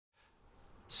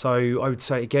So I would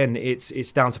say, again,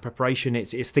 it's down to preparation.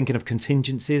 It's thinking of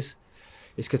contingencies.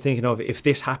 It's thinking of, if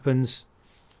this happens,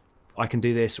 I can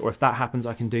do this, or if that happens,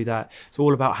 I can do that. It's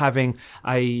all about having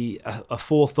a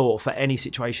forethought for any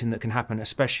situation that can happen,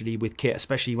 especially with kit,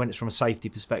 especially when it's from a safety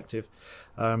perspective,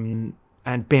 and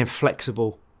being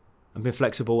flexible.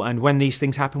 And when these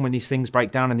things happen, when these things break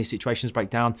down and these situations break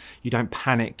down, you don't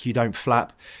panic, you don't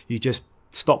flap, you just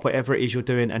stop whatever it is you're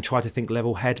doing and try to think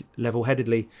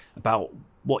level-headedly about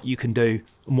what you can do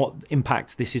and what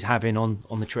impact this is having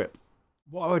on the trip.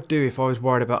 What I would do if I was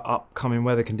worried about upcoming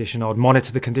weather condition, I would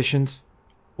monitor the conditions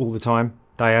all the time,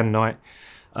 day and night.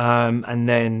 And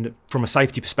then from a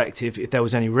safety perspective, if there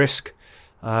was any risk,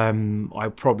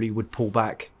 I probably would pull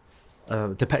back.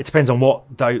 It depends on what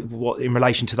in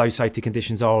relation to those safety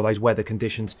conditions are, or those weather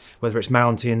conditions, whether it's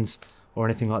mountains or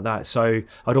anything like that. So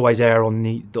I'd always err on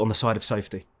the side of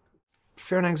safety.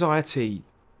 Fear and anxiety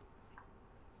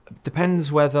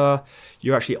depends whether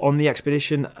you're actually on the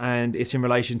expedition and it's in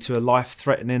relation to a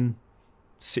life-threatening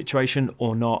situation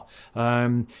or not.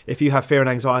 If you have fear and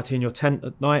anxiety in your tent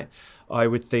at night, I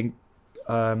would think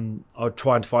I would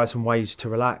try and find some ways to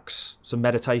relax, some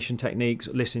meditation techniques,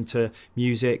 listen to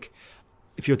music.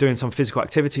 If you're doing some physical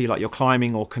activity like you're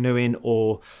climbing or canoeing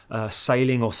or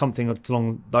sailing or something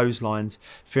along those lines,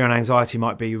 fear and anxiety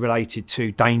might be related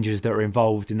to dangers that are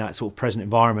involved in that sort of present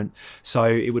environment. So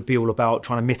it would be all about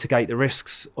trying to mitigate the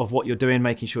risks of what you're doing,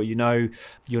 making sure you know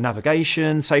your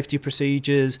navigation, safety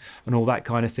procedures and all that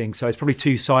kind of thing. So it's probably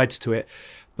two sides to it.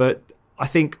 But I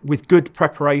think with good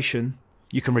preparation,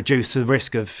 you can reduce the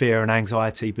risk of fear and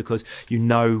anxiety because you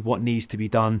know what needs to be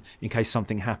done in case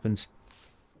something happens.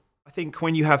 I think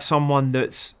when you have someone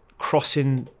that's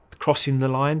crossing the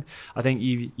line, I think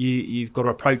you've got to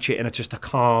approach it in just a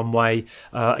calm way,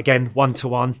 again,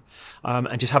 one-to-one,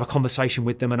 and just have a conversation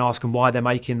with them and ask them why they're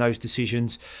making those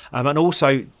decisions, and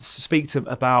also speak to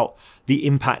them about the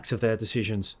impact of their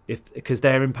decisions. Because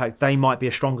their impact, they might be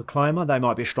a stronger climber, they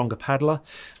might be a stronger paddler,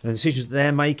 and the decisions that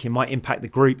they're making might impact the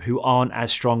group who aren't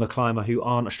as strong a climber, who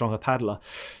aren't a stronger paddler.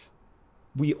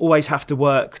 We always have to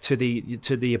work to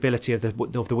the ability of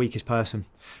the weakest person.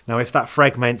 Now, if that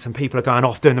fragments and people are going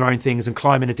off doing their own things and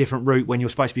climbing a different route when you're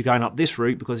supposed to be going up this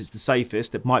route because it's the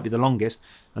safest, it might be the longest,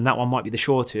 and that one might be the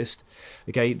shortest.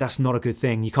 Okay, that's not a good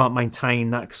thing. You can't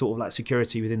maintain that sort of like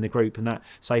security within the group and that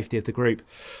safety of the group.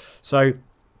 So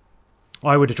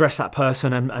I would address that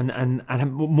person and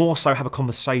more so have a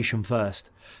conversation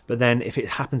first. But then if it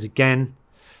happens again,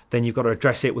 then you've got to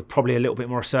address it with probably a little bit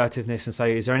more assertiveness and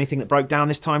say, is there anything that broke down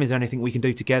this time? Is there anything we can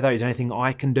do together? Is there anything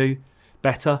I can do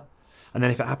better? And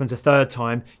then if it happens a third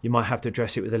time, you might have to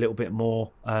address it with a little bit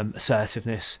more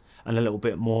assertiveness and a little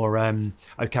bit more,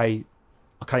 okay,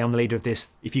 I'm the leader of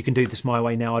this. If you can do this my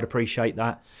way now, I'd appreciate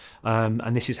that.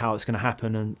 And this is how it's going to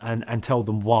happen, and tell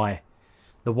them why.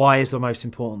 The why is the most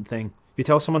important thing. If you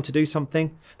tell someone to do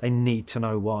something, they need to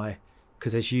know why,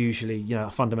 because there's usually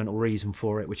a fundamental reason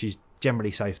for it, which is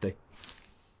generally safety.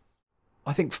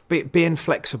 I think being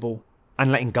flexible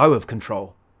and letting go of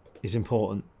control is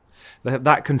important.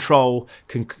 That control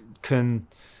can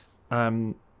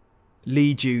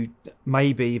lead you,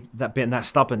 maybe that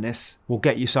stubbornness will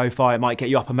get you so far. It might get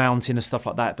you up a mountain and stuff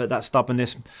like that, but that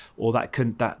stubbornness or that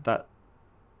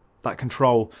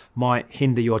control might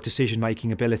hinder your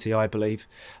decision-making ability, I believe.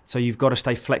 So you've got to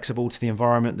stay flexible to the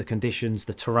environment, the conditions,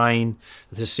 the terrain,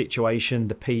 the situation,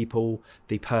 the people,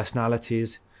 the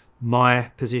personalities,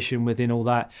 my position within all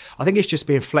that. I think it's just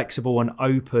being flexible and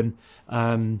open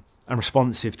and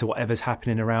responsive to whatever's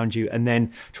happening around you, and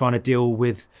then trying to deal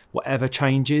with whatever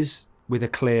changes with a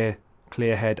clear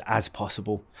head as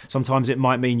possible. Sometimes it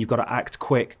might mean you've got to act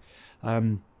quick,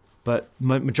 but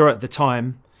majority of the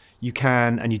time, you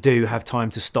can and you do have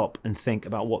time to stop and think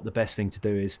about what the best thing to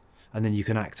do is, and then you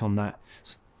can act on that.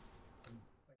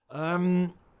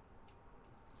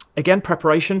 Again,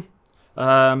 preparation.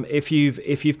 If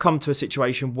you've come to a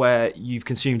situation where you've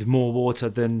consumed more water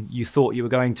than you thought you were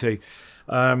going to,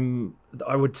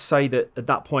 I would say that at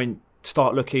that point,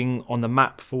 start looking on the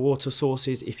map for water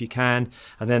sources if you can,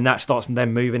 and then that starts from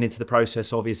then moving into the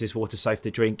process of, is this water safe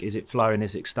to drink? Is it flowing?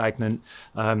 Is it stagnant?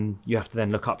 You have to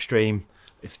then look upstream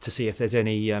to see if there's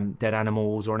any dead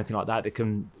animals or anything like that that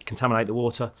can contaminate the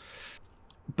water.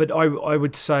 But I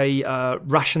would say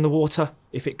ration the water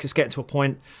if it's getting to a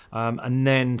point, and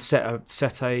then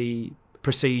set a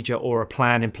procedure or a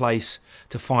plan in place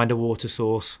to find a water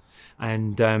source,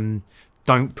 and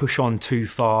don't push on too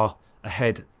far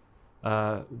ahead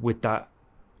with that.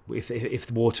 If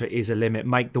the water is a limit,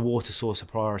 make the water source a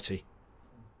priority.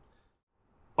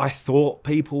 I thought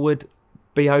people would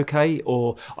be okay,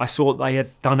 or I saw they had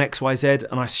done X, Y, Z,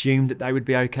 and I assumed that they would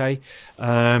be okay.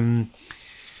 So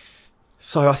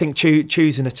I think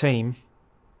choosing a team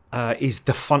is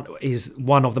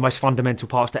one of the most fundamental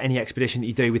parts to any expedition that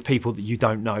you do with people that you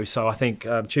don't know. So I think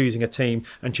choosing a team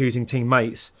and choosing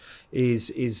teammates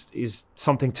is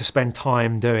something to spend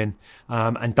time doing,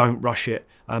 and don't rush it.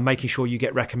 Making sure you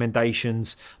get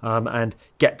recommendations and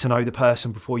get to know the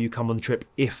person before you come on the trip,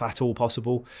 if at all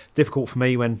possible. Difficult for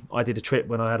me when I did a trip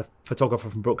when I had a photographer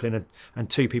from Brooklyn and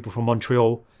 2 people from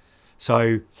Montreal.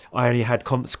 So I only had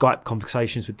Skype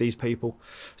conversations with these people.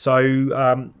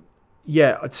 So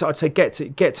yeah, I'd say get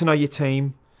to know your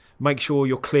team. Make sure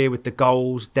you're clear with the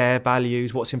goals, their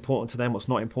values, what's important to them, what's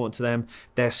not important to them,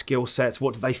 their skill sets,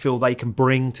 what do they feel they can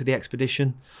bring to the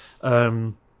expedition,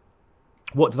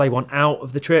 what do they want out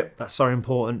of the trip. That's so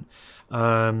important.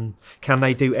 Can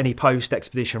they do any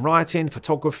post-expedition writing,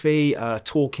 photography,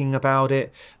 talking about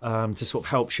it, to sort of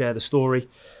help share the story.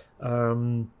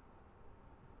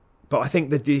 But I think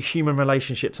that the human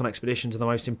relationships on expeditions are the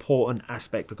most important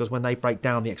aspect, because when they break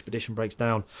down, the expedition breaks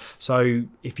down. So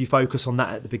if you focus on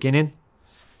that at the beginning,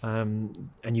 and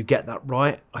you get that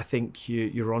right, I think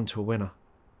you're on to a winner.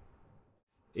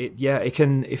 It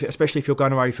can, especially if you're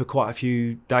going away for quite a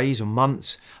few days or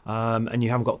months, and you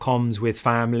haven't got comms with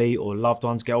family or loved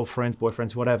ones, girlfriends,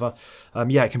 boyfriends, whatever.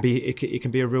 It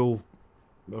can be a real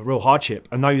hardship.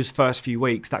 And those first few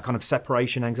weeks, that kind of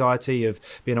separation anxiety of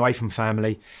being away from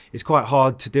family is quite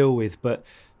hard to deal with. But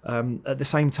at the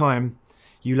same time,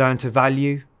 you learn to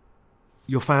value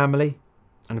your family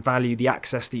and value the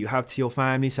access that you have to your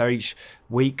family. So each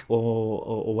week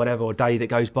or whatever, or day that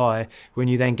goes by, when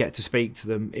you then get to speak to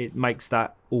them, it makes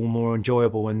that all more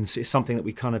enjoyable. And it's something that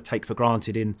we kind of take for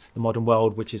granted in the modern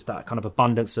world, which is that kind of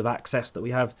abundance of access that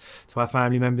we have to our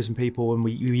family members and people, and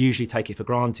we usually take it for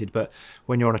granted. But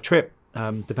when you're on a trip,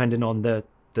 depending on the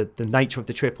nature of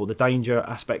the trip or the danger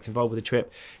aspect involved with the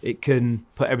trip, it can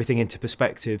put everything into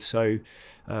perspective. So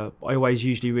I always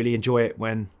usually really enjoy it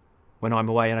when I'm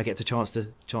away and I get the chance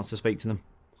to speak to them.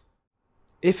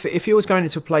 If you was going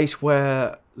into a place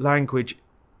where language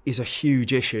is a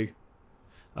huge issue,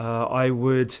 I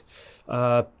would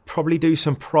probably do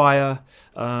some prior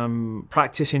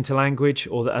practice into language,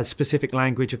 or a specific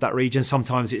language of that region.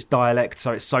 Sometimes it's dialect,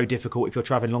 so it's so difficult if you're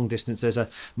traveling long distance, there's a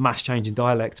mass change in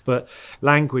dialect. But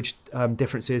language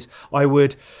differences, I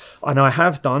would, and I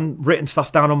have done, written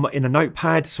stuff down in a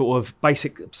notepad, sort of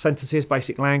basic sentences,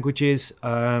 basic languages,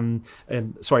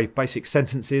 basic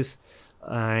sentences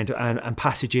and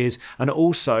passages. And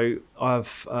also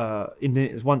I've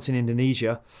once in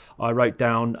Indonesia, I wrote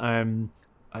down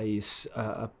a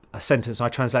sentence. I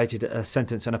translated a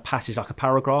sentence and a passage, like a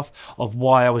paragraph, of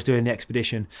why I was doing the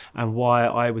expedition and why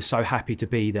I was so happy to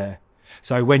be there.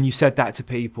 So when you said that to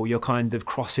people, you're kind of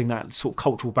crossing that sort of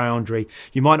cultural boundary.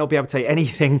 You might not be able to say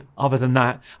anything other than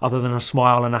that, other than a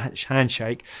smile and a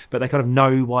handshake, but they kind of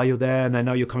know why you're there, and they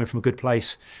know you're coming from a good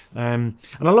place. And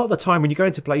a lot of the time when you go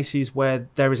into places where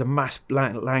there is a mass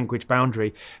language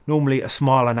boundary, normally a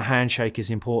smile and a handshake is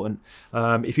important.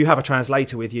 If you have a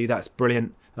translator with you, that's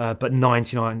brilliant. But 9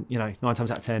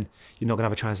 times out of 10, you're not going to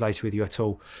have a translator with you at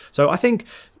all. So I think,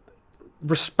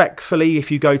 respectfully,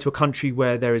 if you go to a country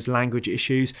where there is language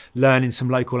issues, learning some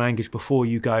local language before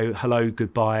you go, hello,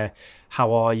 goodbye,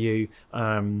 how are you,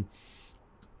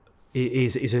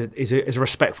 is a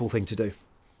respectful thing to do.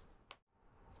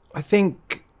 I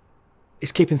think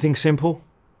it's keeping things simple.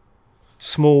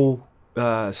 Small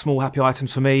happy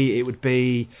items for me, it would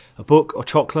be a book or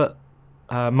chocolate,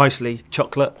 mostly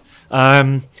chocolate.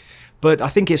 But I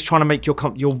think it's trying to make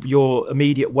your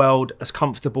immediate world as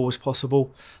comfortable as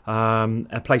possible,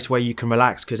 a place where you can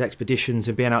relax, because expeditions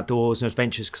and being outdoors and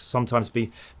adventures can sometimes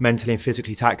be mentally and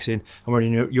physically taxing. And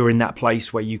when you're in that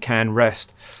place where you can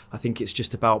rest, I think it's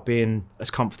just about being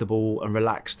as comfortable and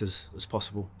relaxed as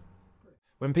possible.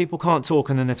 When people can't talk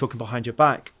and then they're talking behind your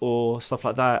back or stuff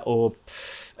like that, or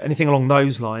anything along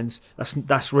those lines,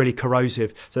 that's really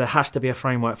corrosive. So there has to be a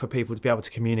framework for people to be able to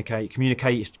communicate.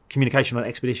 Communication on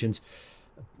expeditions,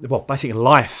 well, basically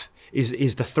life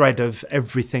is the thread of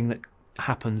everything that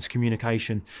happens.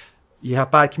 Communication. You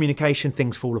have bad communication,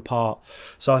 things fall apart.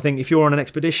 So I think if you're on an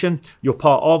expedition, you're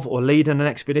part of or leading an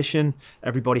expedition,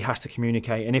 everybody has to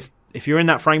communicate. And if you're in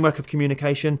that framework of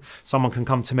communication, someone can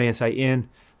come to me and say, Ian,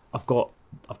 I've got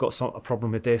a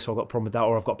problem with this, or I've got a problem with that,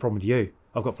 or I've got a problem with you.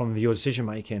 I've got a problem with your decision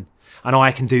making, and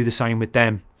I can do the same with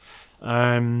them.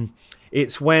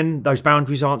 It's when those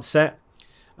boundaries aren't set,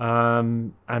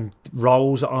 and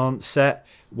roles aren't set,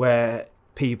 where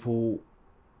people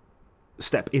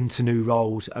step into new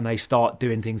roles and they start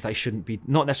doing things they shouldn't be,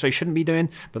 not necessarily shouldn't be doing,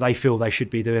 but they feel they should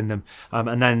be doing them.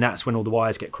 And then that's when all the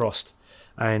wires get crossed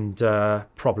and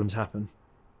problems happen.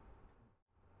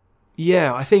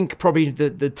 Yeah, I think probably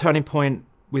the turning point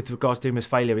with regards to dealing with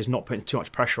failure is not putting too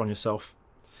much pressure on yourself.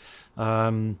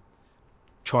 Trying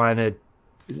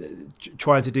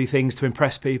to do things to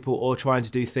impress people or trying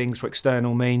to do things for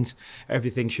external means.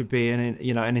 Everything should be an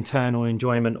internal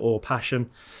enjoyment or passion.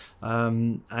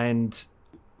 And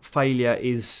failure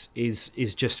is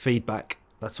just feedback.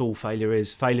 That's all failure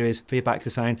is. Failure is feedback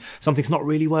to saying something's not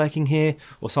really working here,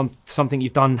 or something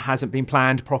you've done hasn't been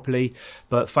planned properly.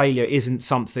 But failure isn't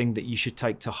something that you should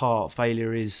take to heart.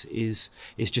 Failure is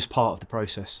just part of the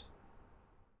process.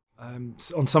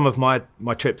 On some of my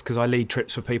trips, because I lead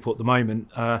trips for people at the moment,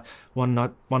 one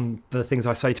of the things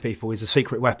I say to people is a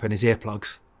secret weapon is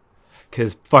earplugs.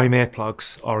 Because foam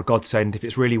earplugs are a godsend. If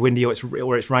it's really windy or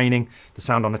it's raining, the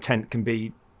sound on a tent can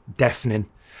be deafening.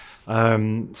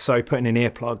 So putting in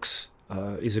earplugs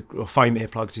or foam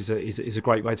earplugs is a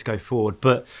great way to go forward.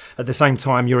 But at the same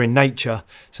time, you're in nature,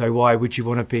 so why would you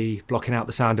want to be blocking out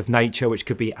the sound of nature, which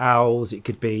could be owls, it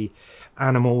could be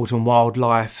animals and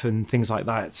wildlife and things like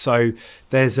that. So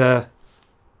there's a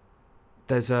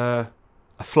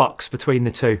flux between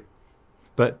the two.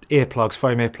 But earplugs,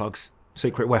 foam earplugs,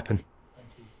 secret weapon.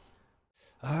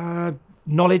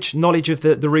 Knowledge of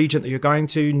the region that you're going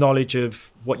to, knowledge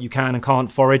of what you can and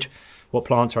can't forage, what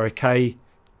plants are okay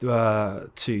to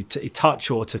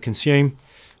touch or to consume.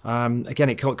 Again,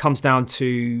 it comes down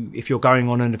to, if you're going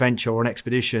on an adventure or an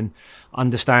expedition,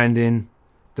 understanding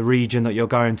the region that you're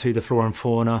going to, the flora and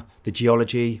fauna, the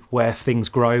geology, where things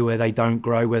grow, where they don't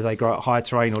grow, whether they grow at high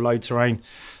terrain or low terrain.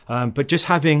 But just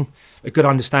having a good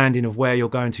understanding of where you're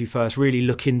going to first, really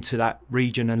look into that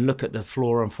region and look at the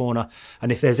flora and fauna. And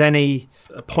if there's any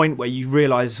point where you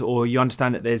realise or you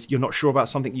understand that you're not sure about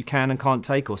something you can and can't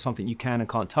take, or something you can and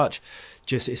can't touch,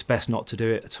 it's best not to do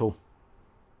it at all.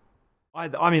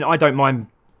 I mean, I don't mind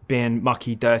being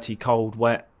mucky, dirty, cold,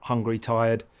 wet, hungry,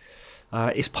 tired.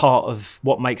 It's part of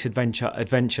what makes adventure.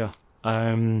 It's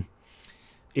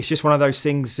just one of those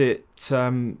things that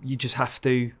you just have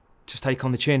to just take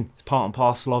on the chin. It's part and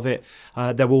parcel of it.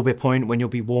 There will be a point when you'll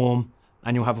be warm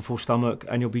and you'll have a full stomach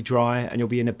and you'll be dry and you'll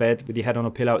be in a bed with your head on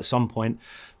a pillow at some point.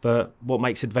 But what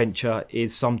makes adventure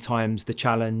is sometimes the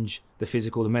challenge, the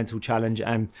physical, the mental challenge,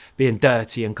 and being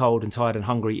dirty and cold and tired and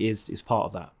hungry is part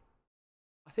of that.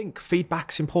 I think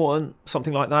feedback's important,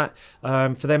 something like that.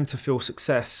 For them to feel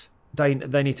success, they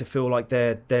need to feel like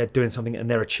they're doing something and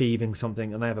they're achieving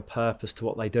something and they have a purpose to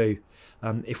what they do.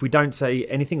 If we don't say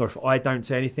anything, or if I don't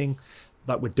say anything,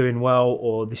 that we're doing well,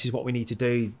 or this is what we need to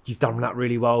do, you've done that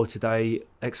really well today,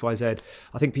 X, Y, Z.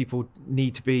 I think people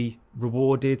need to be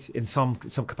rewarded in some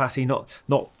capacity, not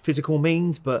physical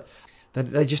means, but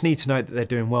they just need to know that they're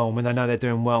doing well. And when they know they're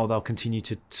doing well, they'll continue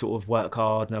to sort of work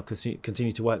hard and they'll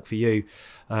continue to work for you,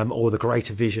 or the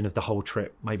greater vision of the whole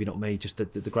trip. Maybe not me, just the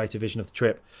greater vision of the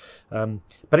trip.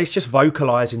 But it's just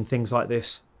vocalising things like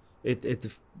this.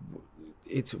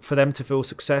 It's for them to feel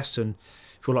success and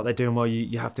feel like they're doing well.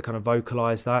 You have to kind of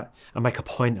vocalise that and make a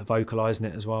point of vocalising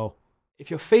it as well. If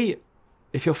your feet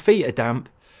are damp,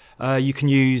 you can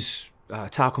use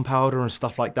talcum powder and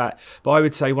stuff like that. But I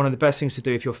would say one of the best things to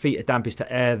do if your feet are damp is to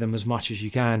air them as much as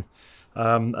you can,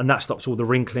 and that stops all the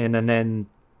wrinkling and then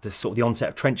the onset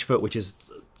of trench foot, which is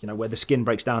where the skin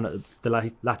breaks down at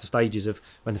the latter stages of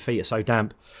when the feet are so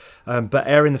damp. But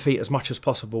airing the feet as much as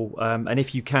possible, and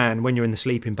if you can, when you're in the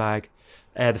sleeping bag,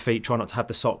 air the feet. Try not to have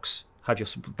have your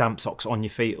damp socks on your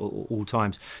feet all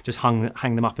times. Just hang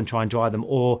them up and try and dry them.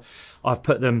 Or I've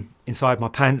put them inside my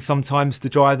pants sometimes to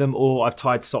dry them, or I've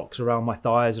tied socks around my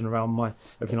thighs and around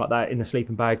everything like that in the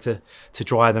sleeping bag to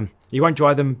dry them. You won't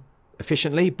dry them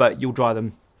efficiently, but you'll dry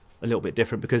them a little bit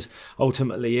different, because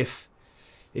ultimately if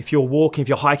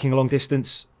you're hiking a long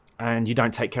distance and you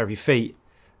don't take care of your feet,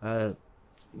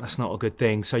 that's not a good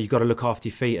thing. So you've got to look after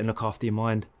your feet and look after your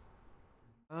mind.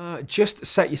 Just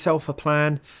set yourself a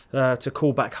plan to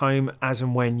call back home as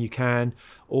and when you can,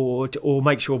 or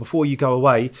make sure before you go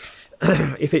away,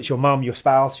 if it's your mum, your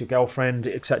spouse, your girlfriend,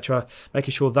 etc.,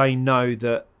 making sure they know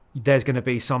that there's going to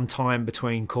be some time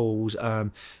between calls.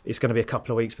 It's going to be a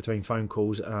couple of weeks between phone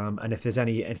calls, and if there's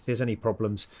any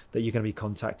problems, that you're going to be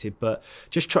contacted. But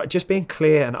just being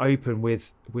clear and open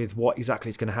with what exactly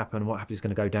is going to happen and what is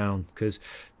going to go down, because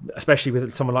especially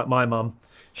with someone like my mum,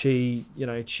 she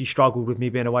struggled with me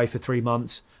being away for 3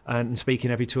 months and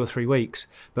speaking every 2 or 3 weeks.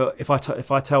 But if I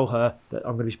tell her that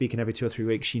I'm going to be speaking every 2 or 3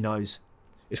 weeks, she knows.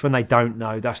 It's when they don't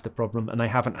know that's the problem, and they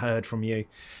haven't heard from you,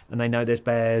 and they know there's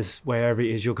bears wherever it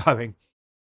is you're going.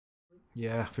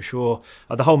 Yeah, for sure.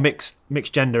 The whole mixed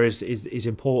gender is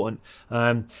important,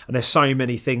 and there's so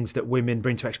many things that women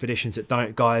bring to expeditions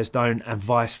that guys don't, and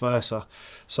vice versa.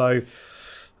 So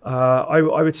I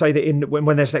would say that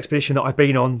when there's an expedition that I've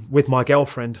been on with my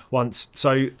girlfriend once,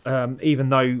 so even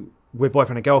though we're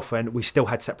boyfriend and girlfriend, we still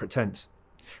had separate tents.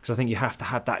 Because I think you have to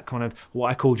have that kind of what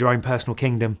I called your own personal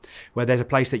kingdom, where there's a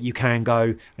place that you can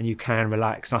go and you can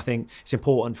relax. And I think it's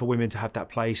important for women to have that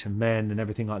place, and men and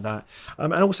everything like that.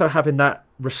 And also having that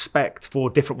respect for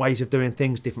different ways of doing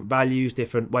things, different values,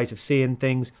 different ways of seeing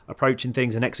things, approaching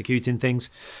things and executing things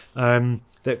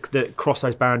that cross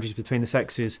those boundaries between the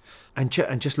sexes, and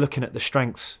just looking at the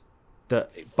strengths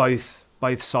that both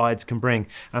sides can bring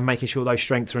and making sure those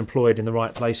strengths are employed in the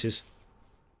right places.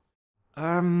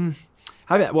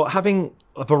 Having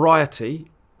a variety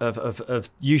of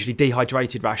usually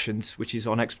dehydrated rations, which is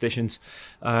on expeditions,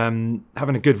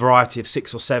 having a good variety of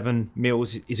 6 or 7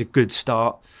 meals is a good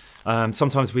start.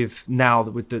 Sometimes with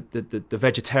the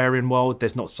vegetarian world,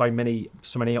 there's not so many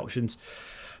options,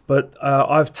 but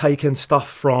I've taken stuff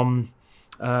from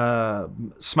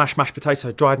smashed mashed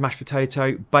potato, dried mashed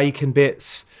potato, bacon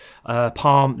bits,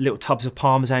 little tubs of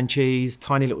Parmesan cheese,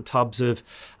 tiny little tubs of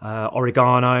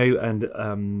oregano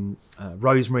and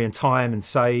rosemary and thyme and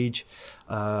sage,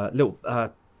 little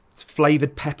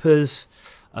flavoured peppers.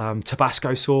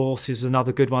 Tabasco sauce is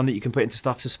another good one that you can put into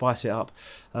stuff to spice it up.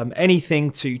 Anything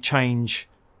to change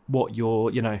what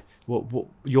your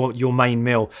main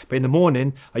meal. But in the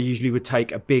morning, I usually would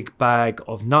take a big bag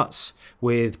of nuts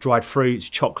with dried fruits,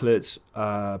 chocolates,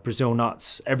 Brazil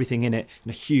nuts, everything in it, in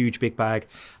a huge big bag.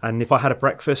 And if I had a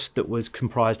breakfast that was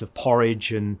comprised of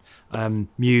porridge and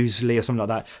muesli or something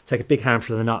like that, take a big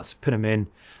handful of the nuts, put them in,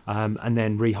 and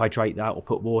then rehydrate that or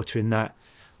put water in that.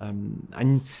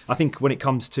 And I think when it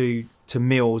comes to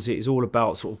meals, it is all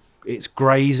about it's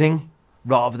grazing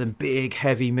rather than big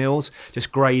heavy meals,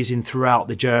 just grazing throughout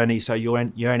the journey, so your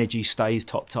energy stays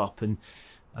topped up, and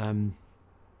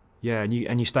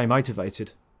you stay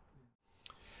motivated.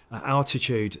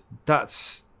 Altitude,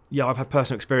 I've had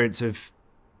personal experience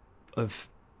of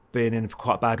being in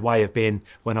quite a bad way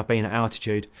when I've been at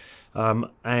altitude,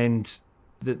 and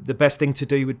the best thing to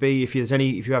do would be, if you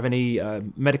have any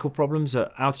medical problems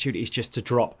at altitude, is just to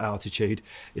drop altitude.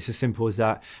 It's as simple as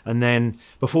that. And then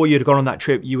before you'd have gone on that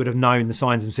trip, you would have known the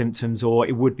signs and symptoms, or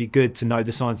it would be good to know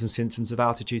the signs and symptoms of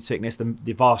altitude sickness,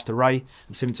 the vast array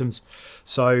of symptoms.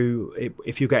 So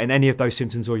if you're getting any of those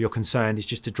symptoms or you're concerned, it's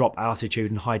just to drop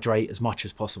altitude and hydrate as much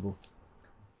as possible.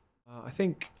 I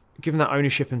think giving that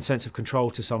ownership and sense of control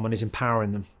to someone is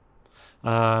empowering them.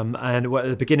 And at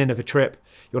the beginning of a trip,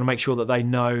 you want to make sure that they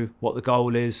know what the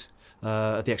goal is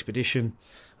of the expedition,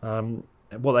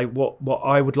 what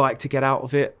I would like to get out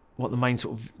of it, what the main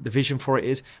the vision for it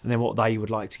is, and then what they would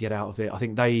like to get out of it. I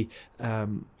think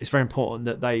it's very important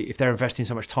that if they're investing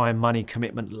so much time, money,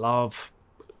 commitment, love,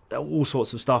 all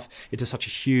sorts of stuff into such a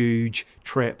huge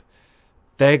trip,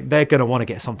 they're going to want to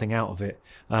get something out of it.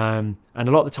 And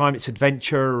a lot of the time it's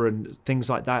adventure and things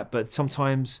like that, but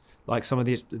sometimes, like some of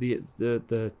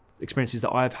the experiences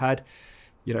that I've had,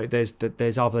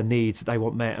 there's other needs that they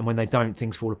want met, and when they don't,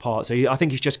 things fall apart. So I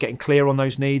think it's just getting clear on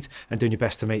those needs and doing your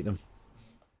best to meet them.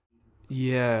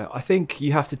 Yeah, I think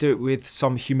you have to do it with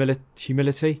some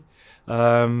humility.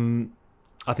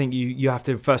 I think you have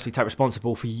to firstly take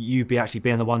responsible for you actually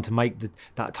being the one to make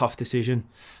that tough decision,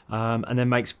 and then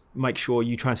make sure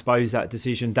you transpose that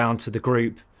decision down to the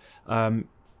group.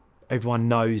 Everyone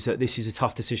knows that this is a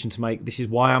tough decision to make. This is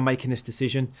why I'm making this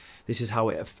decision. This is how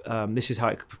it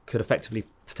could effectively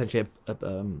potentially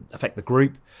affect the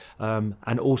group,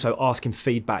 and also asking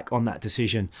feedback on that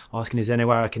decision. Asking, is there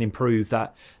anywhere I can improve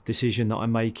that decision that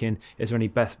I'm making? Is there any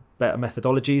better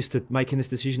methodologies to making this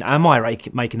decision? Am I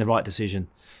making the right decision?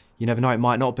 You never know, it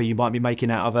might not be. You might be making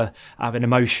out of an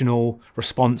emotional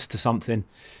response to something.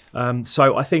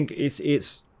 So I think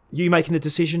it's you making the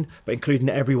decision, but including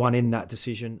everyone in that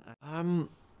decision.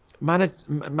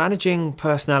 Managing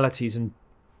personalities and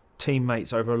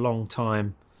teammates over a long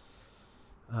time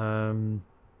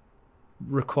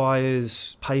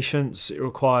requires patience. It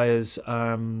requires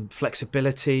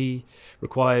flexibility.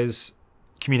 Requires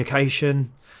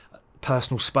communication,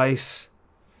 personal space,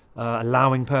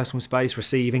 allowing personal space,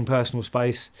 receiving personal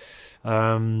space,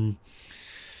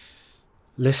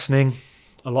 listening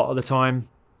a lot of the time.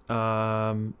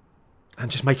 And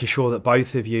just making sure that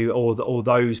both of you or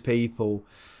those people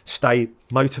stay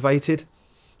motivated,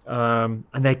 and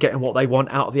they're getting what they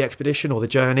want out of the expedition or the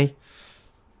journey.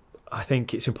 I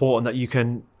think it's important that you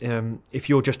can, if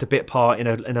you're just a bit part in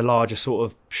a larger sort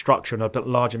of structure and a bit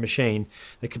larger machine,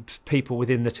 people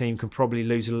within the team can probably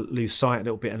lose sight a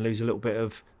little bit and lose a little bit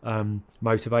of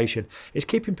motivation. It's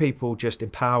keeping people just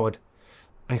empowered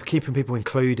and keeping people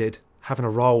included, having a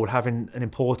role, having an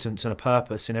importance and a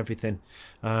purpose in everything.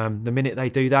 The minute they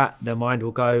do that, their mind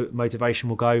will go, motivation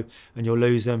will go, and you'll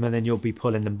lose them, and then you'll be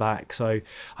pulling them back. So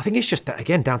I think it's just,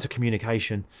 again, down to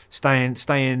communication,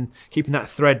 keeping that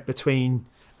thread between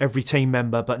every team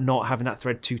member, but not having that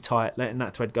thread too tight, letting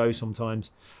that thread go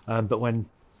sometimes. But when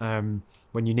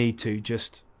you need to,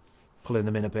 just pulling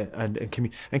them in a bit,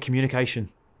 and communication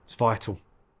is vital.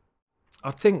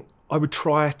 I think I would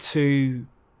try to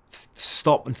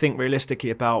stop and think realistically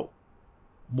about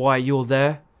why you're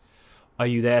there. Are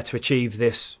you there to achieve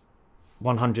this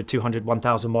 100, 200,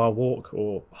 1,000 mile walk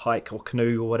or hike or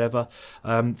canoe or whatever?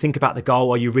 Think about the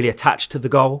goal. Are you really attached to the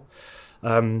goal?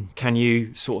 Can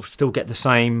you sort of still get the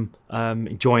same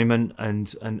enjoyment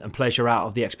and pleasure out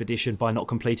of the expedition by not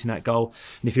completing that goal?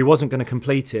 And if you wasn't going to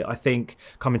complete it, I think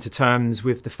coming to terms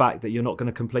with the fact that you're not going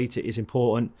to complete it is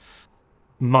important.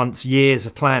 Months, years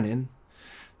of planning,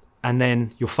 and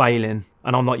then you're failing.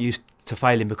 And I'm not used to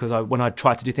failing, because when I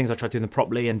try to do things, I try to do them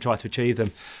properly and try to achieve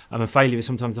them. And failure is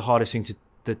sometimes the hardest thing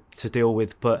to deal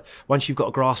with. But once you've got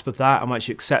a grasp of that, and once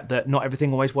you accept that not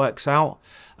everything always works out,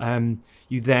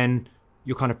 you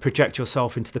kind of project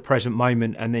yourself into the present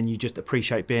moment, and then you just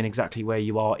appreciate being exactly where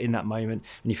you are in that moment,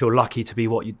 and you feel lucky to be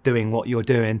what you're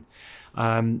doing.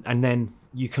 And then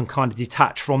you can kind of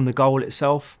detach from the goal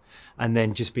itself, and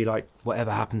then just be like,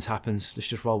 whatever happens, happens. Let's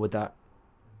just roll with that.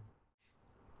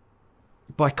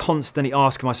 By constantly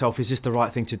asking myself, is this the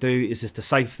right thing to do? Is this the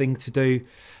safe thing to do?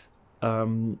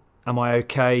 Am I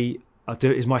okay?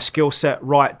 Is my skill set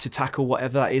right to tackle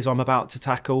whatever that is I'm about to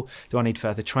tackle? Do I need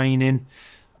further training?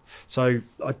 So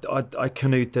I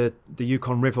canoed the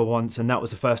Yukon River once, and that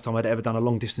was the first time I'd ever done a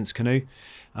long distance canoe.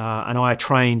 And I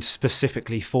trained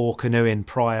specifically for canoeing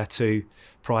prior to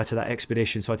that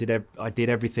expedition. So I did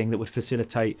everything that would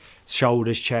facilitate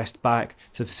shoulders, chest, back,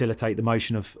 to facilitate the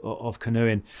motion of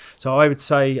canoeing. So I would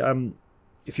say,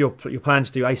 if you're planning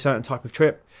to do a certain type of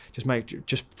trip,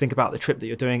 just think about the trip that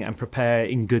you're doing and prepare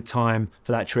in good time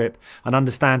for that trip, and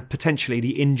understand potentially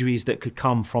the injuries that could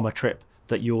come from a trip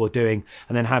that you're doing,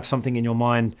 and then have something in your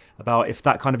mind about, if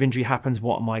that kind of injury happens,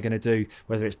 what am I going to do?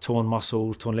 Whether it's torn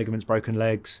muscles, torn ligaments, broken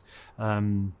legs,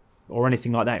 or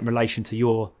anything like that in relation to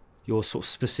your sort of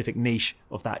specific niche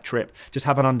of that trip. Just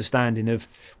have an understanding of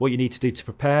what you need to do to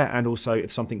prepare, and also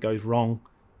if something goes wrong,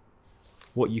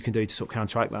 what you can do to sort of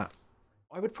counteract that.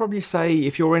 I would probably say,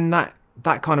 if you're in that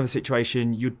kind of a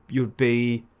situation, you'd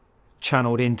be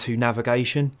channeled into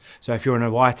navigation. So if you're in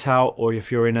a whiteout, or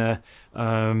if you're in a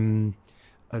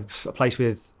place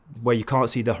where you can't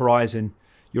see the horizon,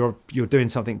 you're doing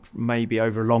something maybe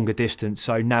over a longer distance.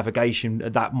 So navigation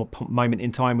at that moment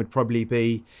in time would probably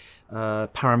be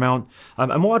paramount.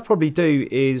 And what I'd probably do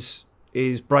is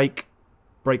break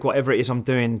whatever it is I'm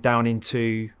doing down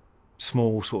into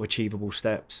small sort of achievable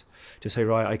steps. Just say,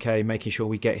 right, okay, making sure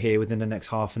we get here within the next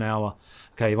half an hour.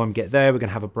 Okay, when we get there, we're going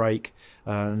to have a break.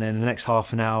 And then the next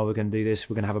half an hour, we're going to do this,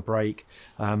 we're going to have a break.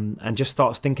 And just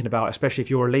start thinking about, especially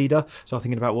if you're a leader, start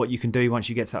thinking about what you can do once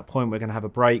you get to that point. We're going to have a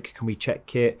break. Can we check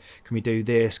kit? Can we do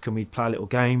this? Can we play a little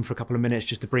game for a couple of minutes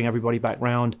just to bring everybody back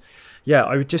round? Yeah,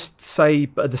 I would just say,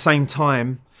 but at the same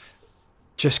time,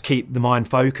 just keep the mind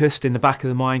focused. In the back of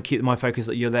the mind, keep the mind focused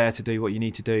that you're there to do what you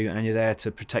need to do, and you're there to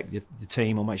protect the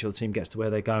team, or make sure the team gets to where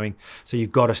they're going. So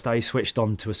you've got to stay switched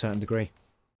on to a certain degree.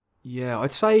 Yeah,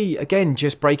 I'd say, again,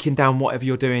 just breaking down whatever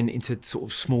you're doing into sort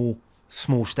of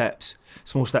small steps.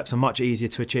 Small steps are much easier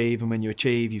to achieve, and when you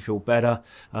achieve, you feel better.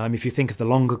 If you think of the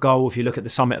longer goal, if you look at the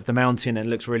summit of the mountain and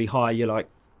it looks really high, you're like,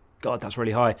 God, that's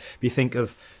really high. If you think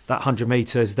of that 100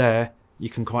 meters there, you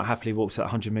can quite happily walk to that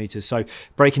 100 meters. So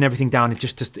breaking everything down,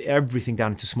 just everything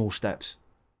down into small steps.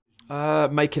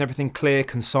 Making everything clear,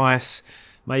 concise,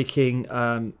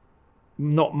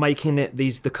 not making it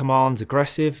the commands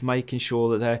aggressive, making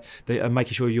sure that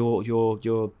making sure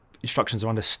your instructions are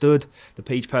understood.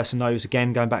 Each person knows,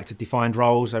 again, going back to defined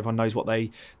roles, everyone knows what they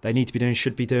need to be doing,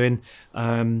 should be doing.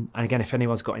 And again, if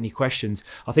anyone's got any questions,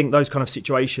 I think those kind of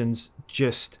situations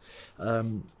just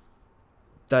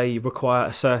they require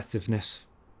assertiveness,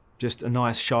 just a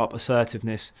nice sharp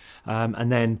assertiveness,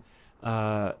 and then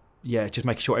just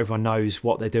making sure everyone knows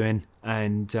what they're doing,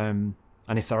 and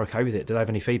if they're okay with it. Do they have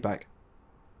any feedback?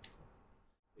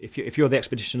 If you're the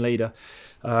expedition leader,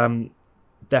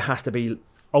 there has to be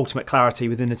ultimate clarity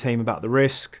within the team about the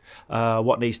risk,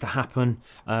 what needs to happen,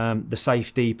 the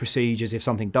safety procedures if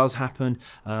something does happen,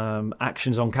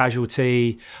 actions on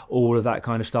casualty, all of that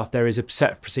kind of stuff. There is a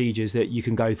set of procedures that you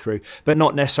can go through, but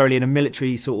not necessarily in a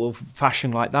military sort of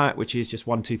fashion like that, which is just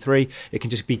 1, 2, 3. It can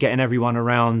just be getting everyone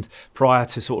around prior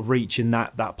to sort of reaching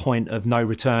that point of no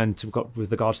return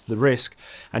with regards to the risk,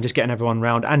 and just getting everyone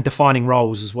around and defining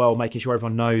roles as well, making sure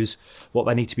everyone knows what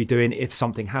they need to be doing if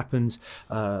something happens,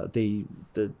 the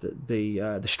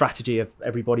strategy of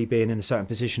everybody being in a certain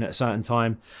position at a certain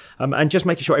time, and just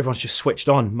making sure everyone's just switched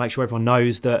on, make sure everyone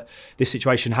knows that this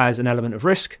situation has an element of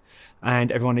risk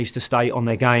and everyone needs to stay on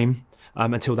their game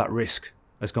until that risk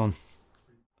has gone.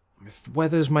 If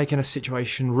weather's making a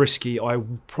situation risky, I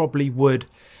probably would,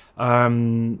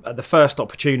 at the first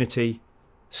opportunity,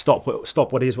 stop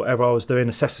whatever I was doing,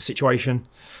 assess the situation,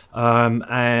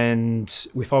 and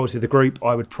if I was with the group,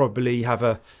 I would probably have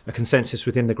a consensus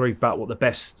within the group about what the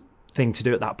best thing to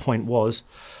do at that point was,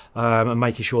 and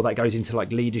making sure that goes into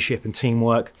like leadership and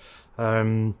teamwork,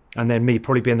 and then me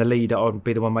probably being the leader, I would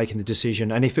be the one making the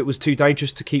decision. And if it was too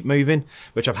dangerous to keep moving,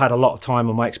 which I've had a lot of time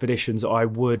on my expeditions, I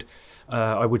would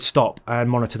stop and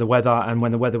monitor the weather, and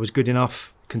when the weather was good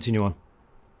enough, continue on.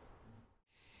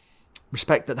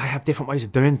 Respect that they have different ways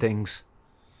of doing things.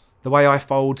 The way I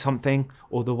fold something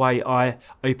or the way I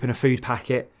open a food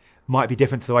packet might be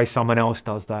different to the way someone else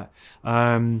does that.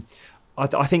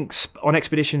 I think on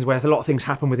expeditions where a lot of things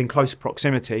happen within close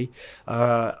proximity,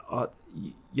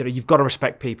 you've got to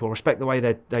respect people, respect the way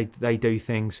they do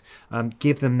things,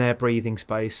 give them their breathing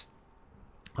space,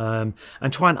 and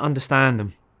try and understand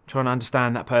them. Try and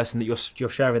understand that person that you're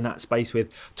sharing that space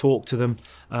with. Talk to them,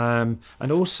 and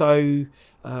also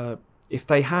if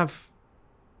they have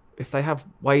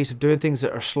ways of doing things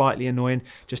that are slightly annoying,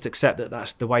 just accept that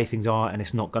that's the way things are, and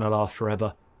it's not going to last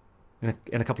forever.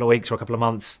 In a couple of weeks or a couple of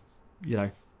months, you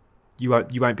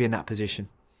won't be in that position.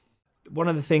 One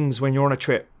of the things when you're on a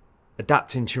trip,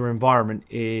 adapting to your environment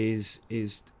is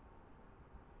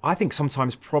I think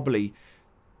sometimes probably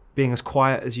being as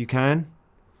quiet as you can,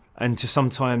 and to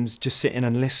sometimes just sitting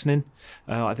and listening.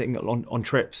 I think on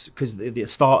trips, because at the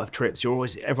start of trips,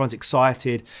 everyone's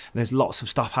excited and there's lots of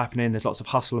stuff happening, there's lots of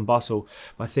hustle and bustle.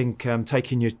 I think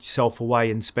taking yourself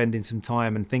away and spending some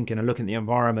time and thinking and looking at the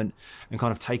environment and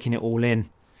kind of taking it all in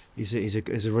is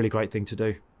a really great thing to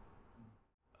do.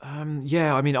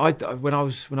 Yeah, I mean, when I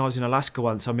was in Alaska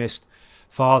once, I missed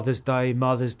Father's Day,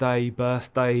 Mother's Day,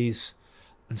 birthdays,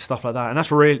 and stuff like that, and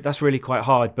that's really quite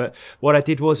hard. But what I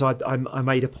did was I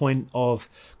made a point of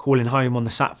calling home on the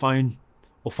sat phone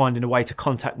or finding a way to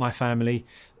contact my family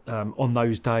on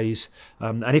those days.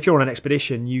 And if you're on an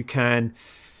expedition, you can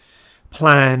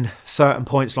plan certain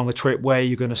points along the trip where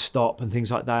you're going to stop and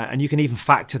things like that, and you can even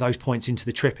factor those points into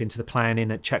the trip, into the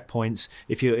planning at checkpoints.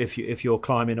 If you're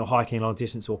climbing or hiking a long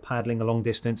distance or paddling a long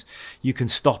distance, you can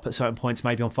stop at certain points,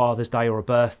 maybe on Father's Day or a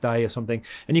birthday or something,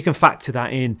 and you can factor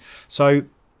that in. So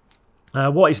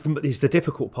what is the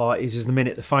difficult part is the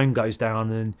minute the phone goes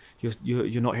down and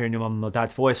you're not hearing your mum or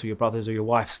dad's voice or your brother's or your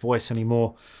wife's voice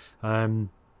anymore.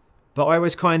 But I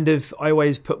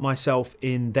always put myself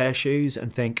in their shoes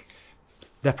and think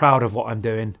they're proud of what I'm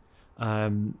doing,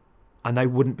 and they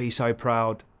wouldn't be so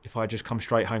proud if I just come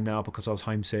straight home now because I was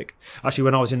homesick. Actually,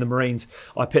 when I was in the Marines,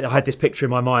 I had this picture in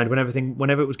my mind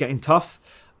whenever it was getting tough,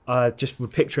 I just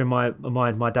would picture in my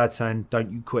mind my dad saying,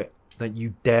 "Don't you quit! Don't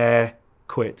you dare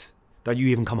quit! Don't you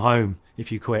even come home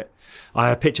if you quit."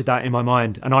 I pictured that in my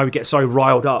mind, and I would get so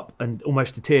riled up and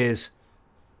almost to tears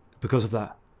because of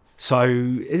that. So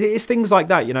it's things like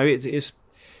that, it's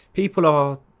people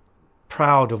are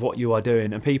proud of what you are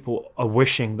doing, and people are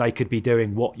wishing they could be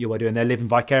doing what you are doing. They're living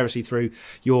vicariously through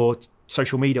your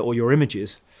social media or your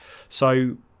images.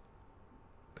 So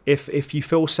if you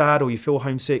feel sad or you feel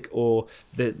homesick or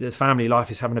the family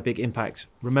life is having a big impact,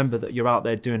 remember that you're out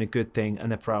there doing a good thing and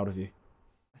they're proud of you.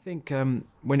 I think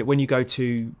when you go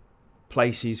to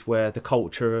places where the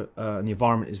culture and the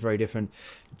environment is very different,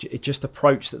 just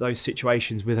approach those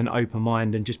situations with an open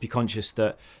mind and just be conscious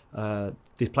that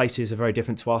these places are very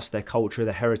different to us. Their culture,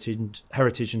 their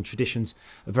heritage and traditions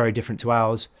are very different to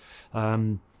ours,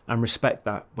 and respect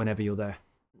that whenever you're there.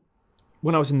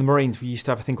 When I was in the Marines, we used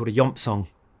to have a thing called a Yomp song,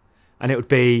 and it would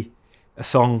be a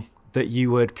song that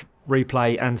you would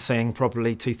replay and sing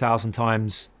probably 2,000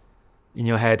 times in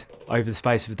your head over the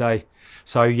space of a day.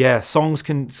 So yeah, songs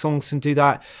can do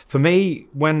that. For me,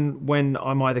 when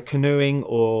I'm either canoeing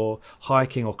or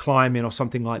hiking or climbing or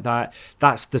something like that,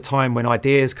 that's the time when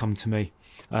ideas come to me.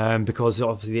 because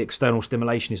obviously the external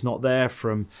stimulation is not there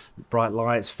from bright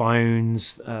lights,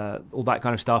 phones, all that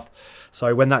kind of stuff.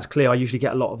 So when that's clear, I usually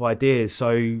get a lot of ideas.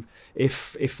 So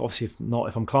if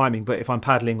I'm climbing, but if I'm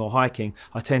paddling or hiking,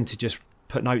 I tend to just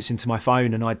put notes into my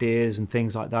phone and ideas and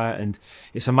things like that. And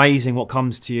it's amazing what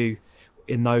comes to you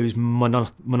in those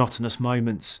monotonous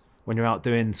moments when you're out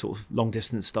doing sort of long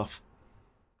distance stuff.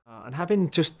 And having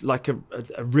just like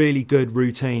a really good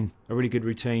routine,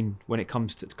 when it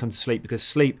comes to sleep, because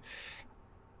sleep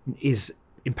is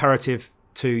imperative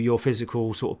to your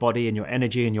physical sort of body and your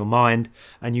energy and your mind,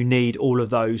 and you need all of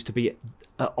those to be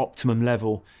at optimum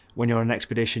level when you're on an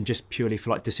expedition, just purely for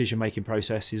like decision making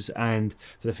processes and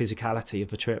for the physicality of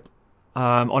the trip.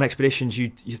 On expeditions,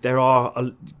 there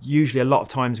are usually a lot of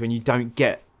times when you don't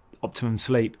get optimum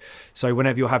sleep. So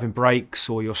whenever you're having breaks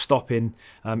or you're stopping,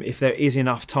 if there is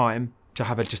enough time to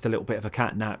have just a little bit of a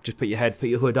cat nap, just put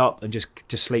your hood up and just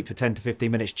sleep for 10 to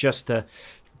 15 minutes just to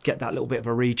get that little bit of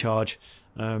a recharge.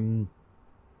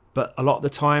 But a lot of the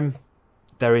time,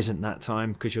 there isn't that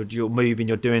time, because you're moving,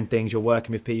 you're doing things, you're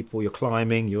working with people, you're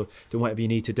climbing, you're doing whatever you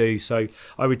need to do. So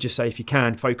I would just say, if you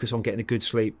can, focus on getting a good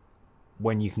sleep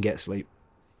when you can get sleep.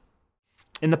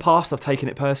 In the past, I've taken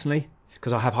it personally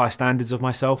because I have high standards of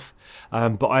myself,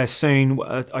 but I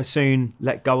soon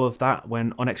let go of that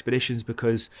when on expeditions,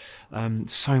 because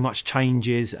so much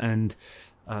changes, and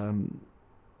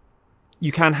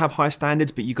you can have high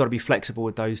standards, but you've got to be flexible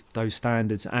with those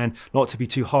standards and not to be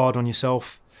too hard on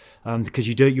yourself, because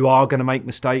you are going to make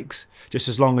mistakes, just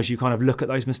as long as you kind of look at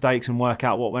those mistakes and work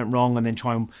out what went wrong and then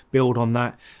try and build on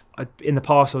that. In the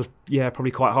past, I was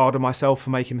probably quite hard on myself for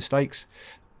making mistakes,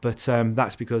 but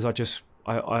that's because I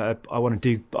want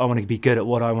to be good at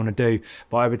what I want to do.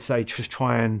 But I would say just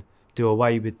try and do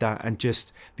away with that, and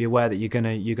just be aware that you're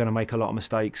gonna make a lot of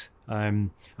mistakes,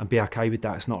 and be okay with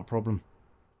that. It's not a problem.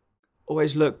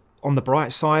 Always look on the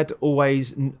bright side.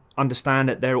 Always understand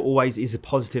that there always is a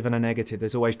positive and a negative.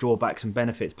 There's always drawbacks and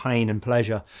benefits, pain and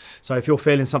pleasure. So if you're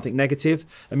feeling something negative,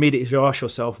 immediately ask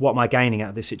yourself, what am I gaining out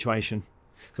of this situation?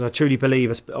 Because I truly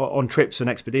believe on trips and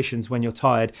expeditions, when you're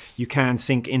tired, you can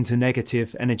sink into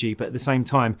negative energy. But at the same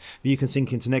time, if you can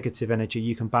sink into negative energy,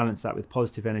 you can balance that with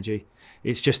positive energy.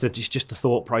 It's just a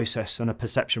thought process and a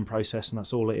perception process, and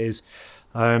that's all it is.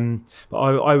 But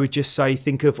I would just say,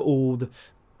 think of all the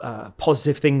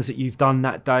positive things that you've done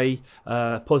that day,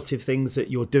 positive things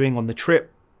that you're doing on the trip,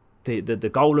 the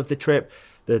goal of the trip,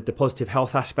 the positive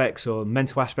health aspects or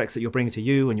mental aspects that you're bringing to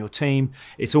you and your team.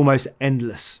 It's almost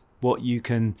endless what you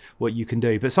can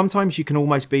do. But sometimes you can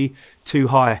almost be too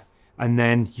high, and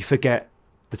then you forget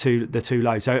the too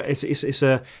low. So it's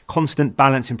a constant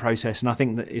balancing process, and I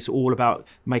think that it's all about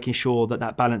making sure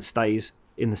that balance stays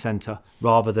in the center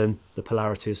rather than the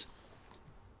polarities.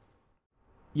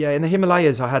 Yeah, in the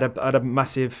Himalayas, I had a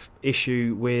massive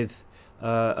issue with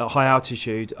at high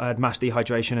altitude. I had mass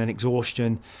dehydration and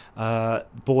exhaustion,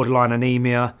 borderline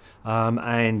anemia,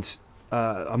 and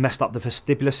I messed up the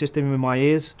vestibular system in my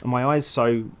ears and my eyes,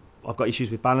 so I've got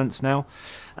issues with balance now,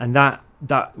 and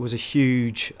that was a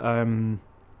huge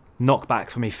knockback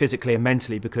for me physically and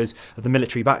mentally, because of the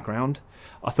military background.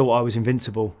 I thought I was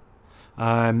invincible,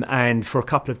 and for a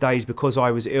couple of days, because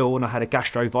I was ill and I had a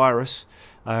gastrovirus,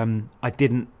 I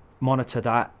didn't monitor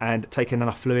that and take in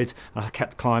enough fluids, and I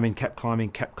kept climbing, kept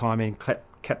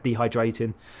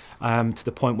dehydrating, to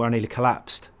the point where I nearly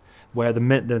collapsed, where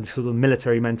the sort of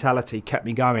military mentality kept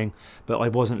me going, but I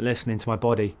wasn't listening to my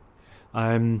body.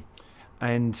 And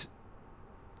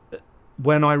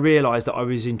when I realised that I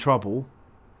was in trouble,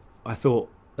 I thought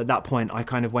at that point I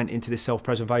kind of went into this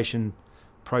self-preservation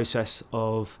process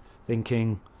of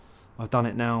thinking, I've done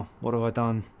it now, what have I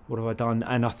done? What have I done?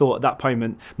 And I thought at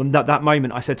that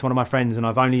moment I said to one of my friends, and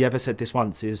I've only ever said this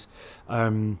once, is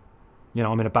you know,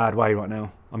 I'm in a bad way right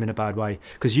now. I'm in a bad way.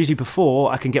 Because usually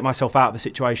before, I can get myself out of a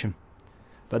situation.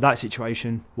 But that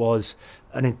situation was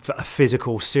a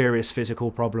serious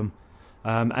physical problem.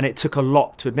 And it took a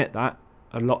lot to admit that,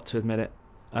 it.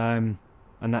 And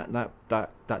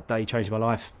that day changed my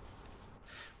life.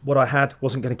 What I had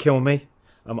wasn't going to kill me.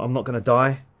 I'm not going to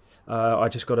die. I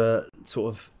just got to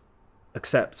sort of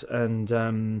accept and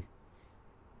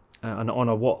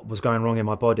honour what was going wrong in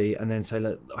my body, and then say,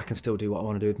 look, I can still do what I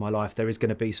want to do with my life. There is going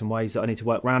to be some ways that I need to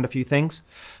work around a few things,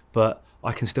 but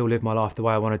I can still live my life the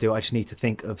way I want to do it. I just need to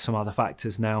think of some other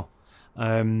factors now.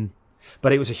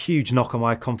 But it was a huge knock on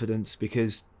my confidence,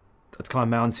 because I'd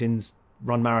climb mountains,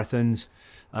 run marathons,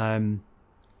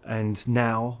 and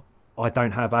now I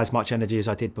don't have as much energy as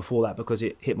I did before that, because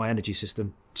it hit my energy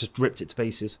system, just ripped it to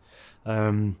pieces.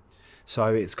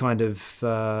 So it's kind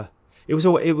of... It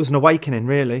was an awakening,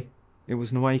 really. It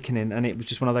was an awakening, and it was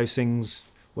just one of those things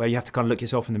where you have to kind of look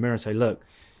yourself in the mirror and say, look,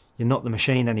 you're not the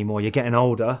machine anymore. You're getting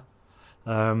older.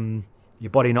 Your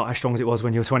body not as strong as it was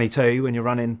when you were 22, when you're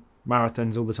running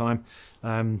marathons all the time.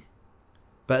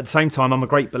 But at the same time, I'm a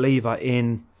great believer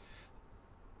in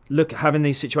having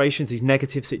these situations, these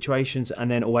negative situations, and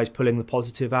then always pulling the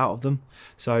positive out of them.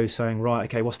 So saying, right,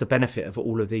 okay, what's the benefit of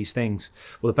all of these things?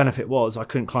 Well, the benefit was I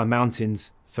couldn't climb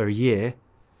mountains for a year.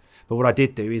 But what I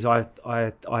did do is I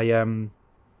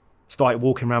started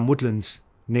walking around woodlands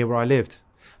near where I lived.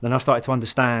 Then I started to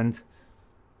understand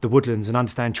the woodlands and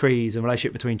understand trees and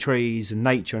relationship between trees and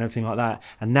nature and everything like that.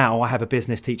 And now I have a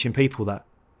business teaching people that.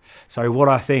 So what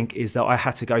I think is that I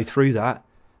had to go through that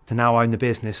to now own the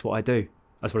business, what I do,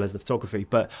 as well as the photography.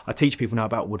 But I teach people now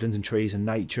about woodlands and trees and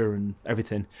nature and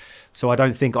everything. So I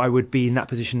don't think I would be in that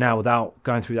position now without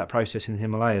going through that process in the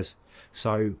Himalayas.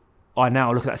 So I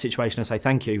now look at that situation and say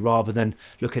thank you, rather than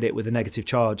look at it with a negative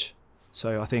charge.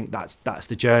 So I think that's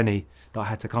the journey that I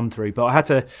had to come through. But I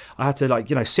had to like,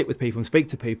 you know, sit with people and speak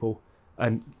to people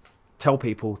and tell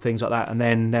people things like that, and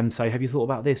then them say, have you thought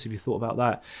about this? Have you thought about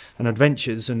that? And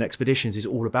adventures and expeditions is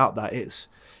all about that. It's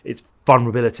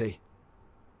vulnerability.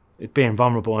 It's being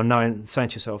vulnerable and saying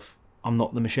to yourself, I'm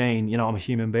not the machine. You know, I'm a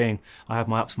human being. I have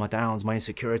my ups, my downs, my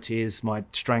insecurities, my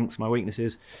strengths, my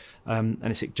weaknesses, and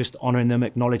it's just honouring them,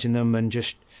 acknowledging them, and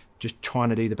just trying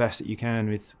to do the best that you can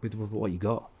with what you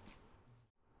got.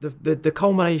 The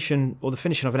culmination or the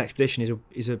finishing of an expedition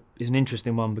is an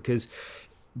interesting one, because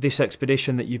this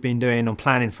expedition that you've been doing and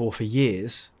planning for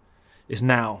years is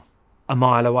now a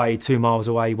mile away, 2 miles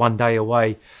away, 1 day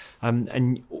away,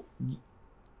 and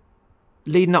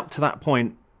leading up to that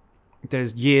point,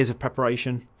 there's years of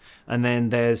preparation, and then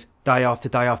there's day after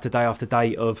day after day after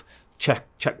day of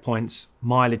checkpoints,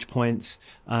 mileage points,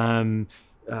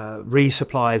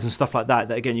 resupplies and stuff like that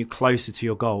that get you closer to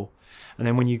your goal. And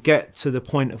then when you get to the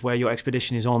point of where your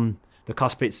expedition is on the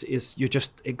cusp, you're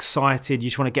just excited, you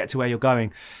just want to get to where you're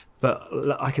going. But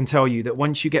I can tell you that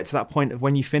once you get to that point of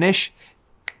when you finish,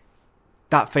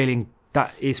 that feeling,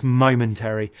 that is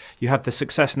momentary. You have the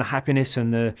success and the happiness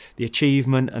and the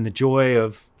achievement and the joy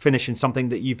of finishing something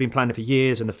that you've been planning for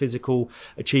years, and the physical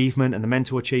achievement and the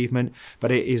mental achievement,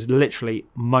 but it is literally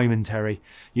momentary.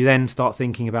 You then start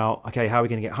thinking about, okay, how are we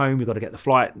going to get home? We've got to get the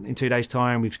flight in 2 days'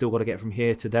 time. We've still got to get from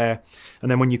here to there.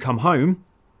 And then when you come home,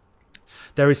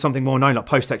 there is something more known like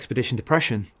post-expedition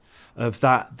depression, of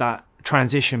that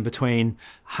transition between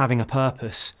having a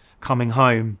purpose, coming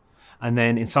home, and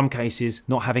then in some cases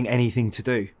not having anything to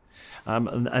do.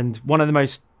 And one of the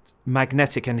most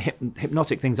magnetic and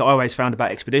hypnotic things that I always found about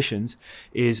expeditions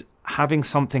is having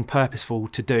something purposeful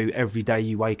to do every day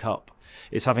you wake up.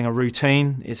 It's having a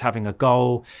routine, it's having a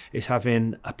goal, it's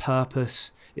having a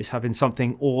purpose, it's having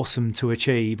something awesome to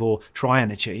achieve or try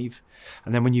and achieve.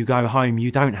 And then when you go home, you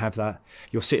don't have that.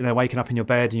 You're sitting there waking up in your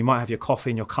bed and you might have your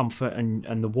coffee and your comfort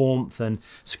and the warmth and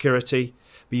security,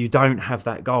 but you don't have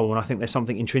that goal. And I think there's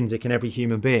something intrinsic in every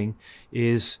human being,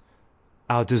 is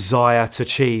our desire to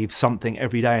achieve something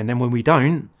every day. And then when we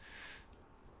don't,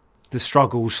 the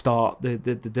struggles start, the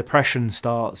depression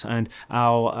starts, and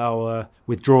our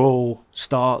withdrawal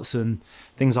starts and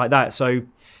things like that. So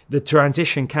the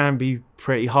transition can be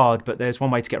pretty hard, but there's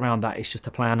one way to get around that. It's just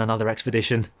to plan another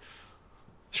expedition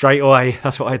straight away.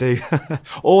 That's what I do.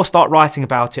 Or start writing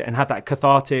about it and have that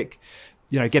cathartic,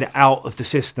 you know, get it out of the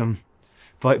system,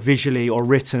 like visually or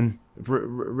written,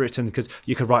 because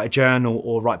you could write a journal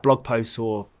or write blog posts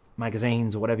or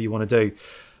magazines or whatever you want to do.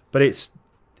 But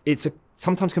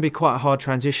sometimes can be quite a hard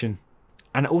transition.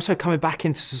 And also coming back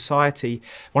into society,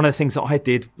 one of the things that I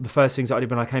did, the first things that I did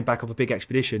when I came back off a big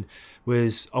expedition,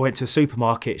 was I went to a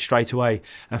supermarket straight away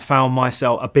and found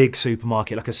myself a big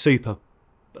supermarket, like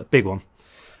a big one.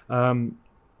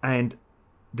 And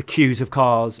the queues of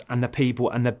cars and the people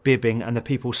and the bibbing and the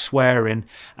people swearing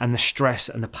and the stress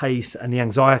and the pace and the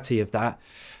anxiety of that,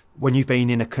 when you've been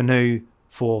in a canoe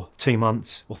for 2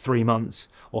 months or 3 months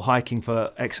or hiking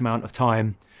for X amount of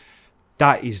time,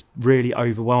 that is really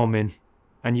overwhelming.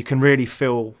 And you can really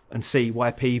feel and see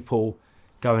why people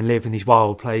go and live in these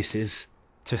wild places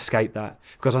to escape that.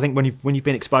 Because I think when you've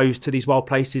been exposed to these wild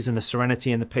places and the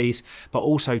serenity and the peace, but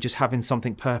also just having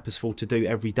something purposeful to do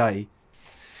every day,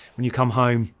 when you come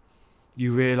home,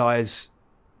 you realise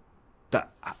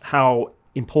that how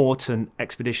important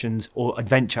expeditions or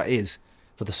adventure is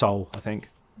for the soul, I think.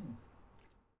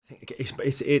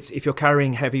 It's if you're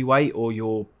carrying heavy weight, or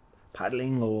you're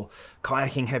paddling or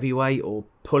kayaking heavy weight or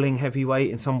pulling heavy weight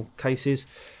in some cases,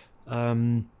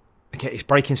 it's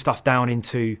breaking stuff down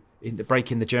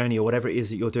breaking the journey or whatever it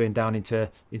is that you're doing down into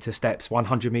steps,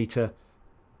 100 metre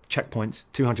checkpoints,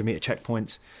 200-meter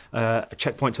checkpoints, a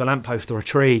checkpoint to a lamppost or a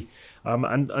tree,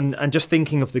 and just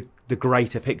thinking of the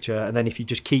greater picture. And then if you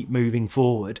just keep moving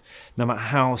forward, no matter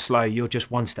how slow, you're just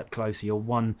one step closer. You're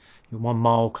 1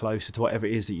 mile closer to whatever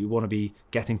it is that you want to be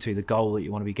getting to, the goal that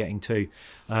you want to be getting to.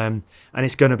 And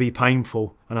it's going to be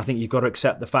painful. And I think you've got to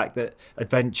accept the fact that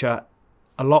adventure,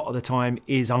 a lot of the time,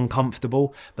 is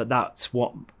uncomfortable, but that's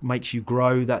what makes you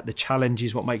grow. That the challenge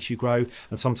is what makes you grow.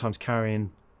 And sometimes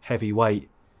carrying heavy weight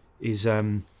is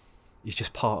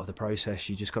just part of the process.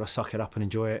 You just got to suck it up and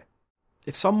enjoy it.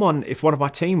 If one of my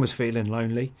team was feeling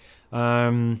lonely,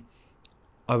 I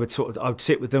would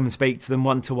sit with them and speak to them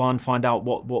one-to-one, find out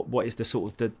what is the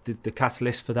sort of the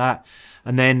catalyst for that,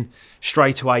 and then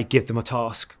straight away give them a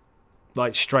task.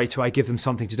 Like straight away give them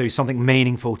something to do, something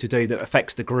meaningful to do that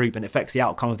affects the group and affects the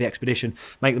outcome of the expedition.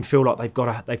 Make them feel like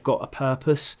they've got a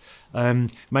purpose.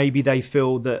 Maybe they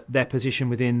feel that their position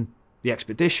within the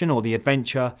expedition or the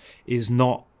adventure is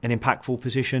not an impactful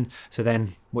position. So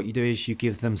then what you do is you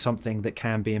give them something that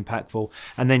can be impactful,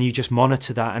 and then you just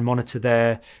monitor that and monitor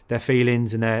their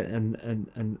feelings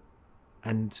and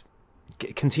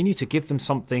continue to give them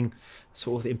something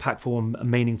sort of impactful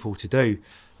and meaningful to do,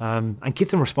 and give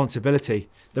them responsibility.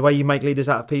 The way you make leaders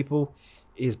out of people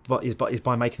is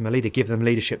by making them a leader. Give them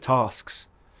leadership tasks,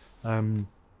 and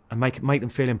make them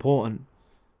feel important.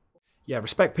 Yeah,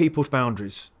 respect people's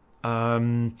boundaries.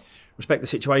 Respect the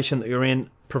situation that you're in.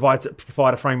 Provide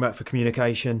a framework for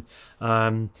communication,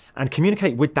 and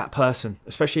communicate with that person,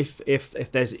 especially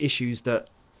if there's issues that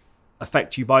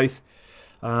affect you both.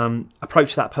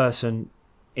 Approach that person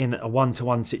in a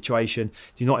one-to-one situation.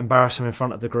 Do not embarrass them in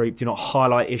front of the group. Do not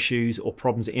highlight issues or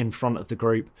problems in front of the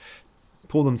group.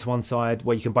 Pull them to one side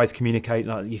where you can both communicate,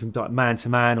 like you can like man to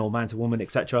man or man to woman,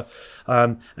 etc.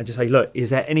 And just say, look, is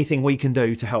there anything we can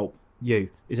do to help you?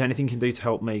 Is there anything you can do to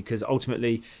help me? Because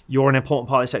ultimately you're an important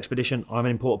part of this expedition. I'm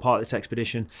an important part of this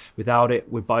expedition. Without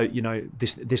it, we're both,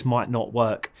 this might not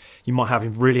work. You might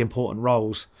have really important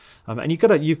roles, and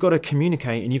you've got to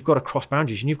communicate, and you've got to cross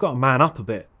boundaries, and you've got to man up a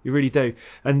bit. You really do.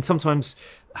 And sometimes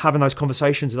having those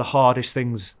conversations are the hardest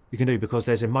things you can do, because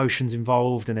there's emotions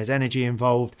involved and there's energy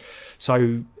involved.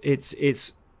 So it's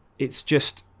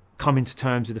just coming to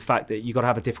terms with the fact that you've got to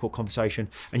have a difficult conversation,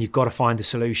 and you've got to find a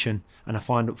solution and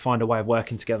find a way of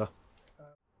working together.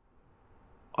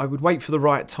 I would wait for the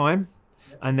right time,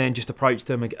 and then just approach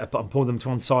them and pull them to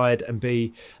one side and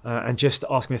just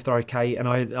ask them if they're okay. And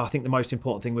I think the most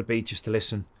important thing would be just to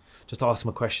listen, just ask them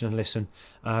a question and listen,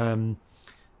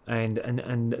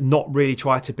 and not really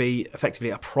try to be effectively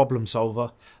a problem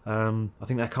solver. I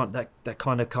think that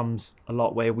kind of comes a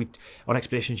lot where on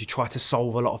expeditions you try to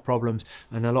solve a lot of problems,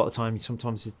 and a lot of the time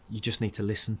sometimes you just need to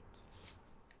listen.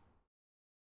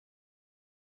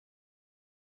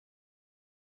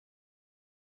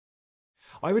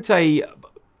 I would say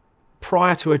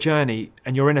prior to a journey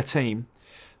and you're in a team,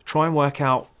 try and work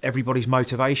out everybody's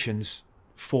motivations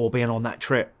for being on that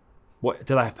trip. What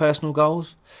do they have? Personal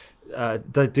goals?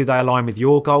 Do they align with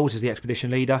your goals as the expedition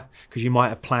leader? Because you might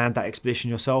have planned that expedition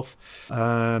yourself.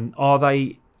 Are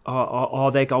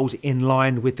their goals in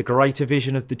line with the greater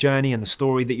vision of the journey and the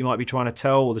story that you might be trying to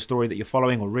tell, or the story that you're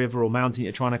following, or river or mountain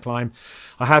you're trying to climb?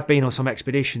 I have been on some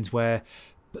expeditions where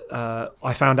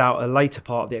I found out a later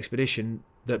part of the expedition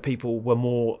that people were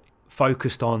more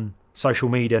focused on social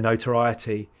media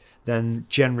notoriety than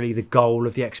generally the goal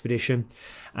of the expedition,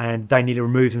 and they need to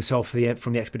remove themselves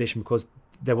from the expedition because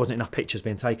there wasn't enough pictures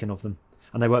being taken of them,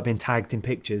 and they weren't being tagged in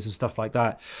pictures and stuff like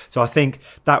that. So I think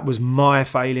that was my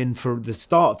failing for the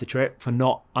start of the trip, for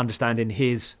not understanding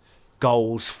his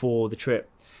goals for the trip.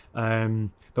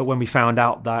 But when we found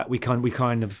out that, we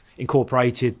kind of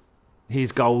incorporated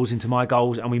his goals into my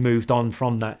goals, and we moved on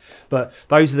from that. But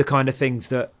those are the kind of things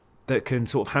that can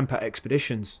sort of hamper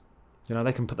expeditions.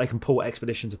 They can pull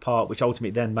expeditions apart, which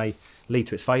ultimately then may lead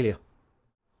to its failure.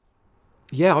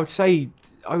 Yeah, I would say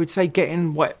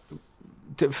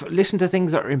listen to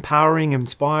things that are empowering,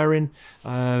 inspiring.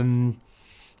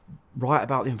 Write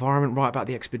about the environment, write about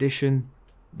the expedition,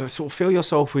 but sort of fill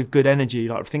yourself with good energy.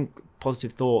 Like, think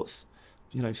positive thoughts.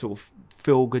 Sort of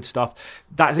feel good stuff.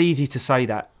 That's easy to say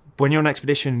that. When you're on an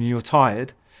expedition and you're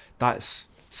tired, that's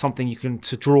something you can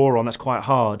to draw on. That's quite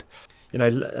hard.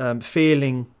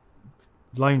 Feeling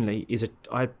lonely is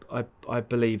I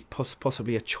believe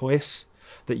possibly a choice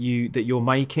that you're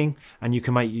making, and you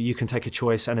can take a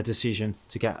choice and a decision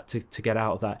to get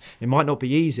out of that. It might not be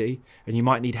easy, and you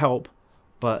might need help,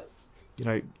 but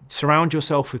surround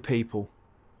yourself with people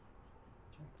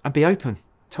and be open.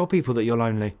 Tell people that you're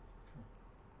lonely.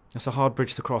 That's a hard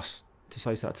bridge to cross, to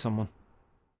say that to someone.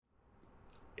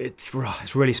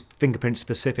 it's really fingerprint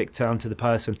specific down to the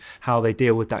person, how they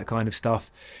deal with that kind of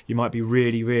stuff. You might be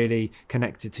really, really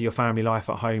connected to your family life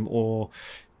at home, or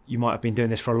you might have been doing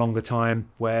this for a longer time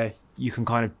where you can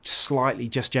kind of slightly,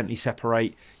 just gently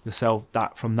separate yourself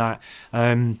from that.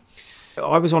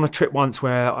 I was on a trip once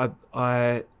where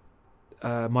my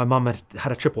mum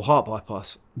had a triple heart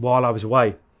bypass while I was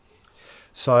away.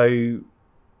 So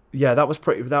yeah, that was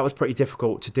pretty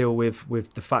difficult to deal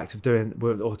with the fact of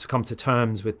or to come to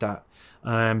terms with that.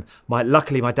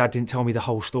 Luckily, my dad didn't tell me the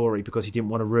whole story because he didn't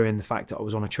want to ruin the fact that I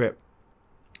was on a trip.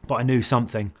 But I knew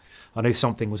something. I knew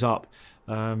something was up.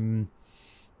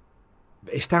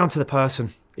 It's down to the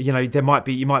person. You know, you might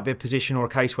be a position or a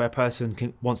case where a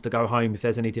person wants to go home if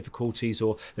there's any difficulties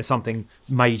or there's something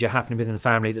major happening within the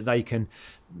family, that they can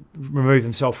remove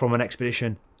themselves from an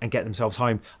expedition and get themselves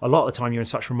home. A lot of the time you're in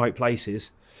such remote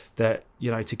places that, you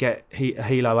know, to get a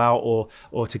helo out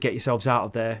or to get yourselves out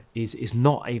of there is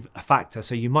not a factor.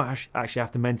 So you might actually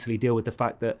have to mentally deal with the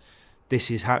fact that this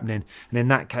is happening. And in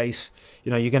that case,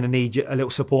 you know, you're going to need a little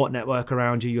support network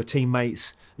around you, your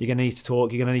teammates. You're going to need to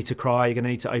talk, you're going to need to cry, you're going to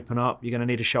need to open up, you're going to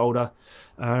need a shoulder.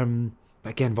 But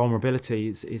again, vulnerability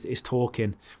is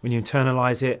talking. When you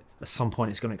internalize it, at some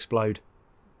point it's going to explode.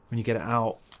 When you get it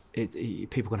out,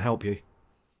 people can help you.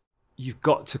 You've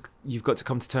got to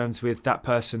come to terms with that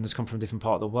person has come from a different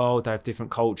part of the world. They have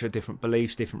different culture, different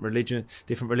beliefs, different religion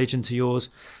to yours,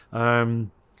 and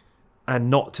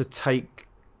not to take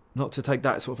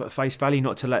that sort of at face value,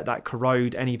 not to let that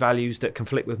corrode any values that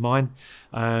conflict with mine.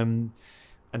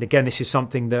 And again, this is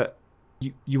something that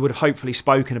you would have hopefully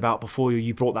spoken about before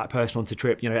you brought that person onto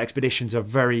trip. You know, expeditions are a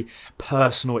very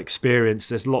personal experience.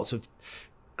 There's lots of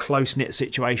close-knit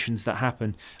situations that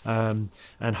happen. And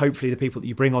hopefully the people that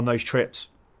you bring on those trips,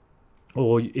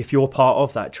 or if you're part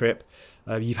of that trip,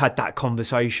 you've had that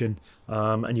conversation,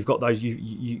 and you've got those,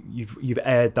 you've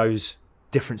aired those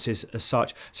differences as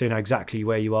such, so you know exactly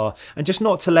where you are, and just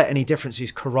not to let any differences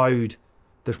corrode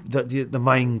the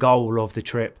main goal of the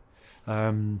trip.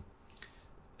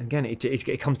 Again,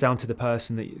 it comes down to the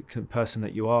person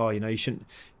that you are. You know, you shouldn't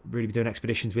really be doing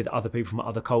expeditions with other people from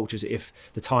other cultures if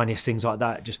the tiniest things like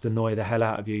that just annoy the hell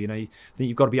out of you. You know, I think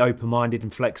you've got to be open-minded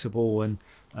and flexible,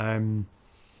 and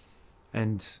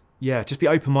yeah, just be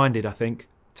open-minded, I think,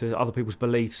 to other people's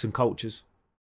beliefs and cultures.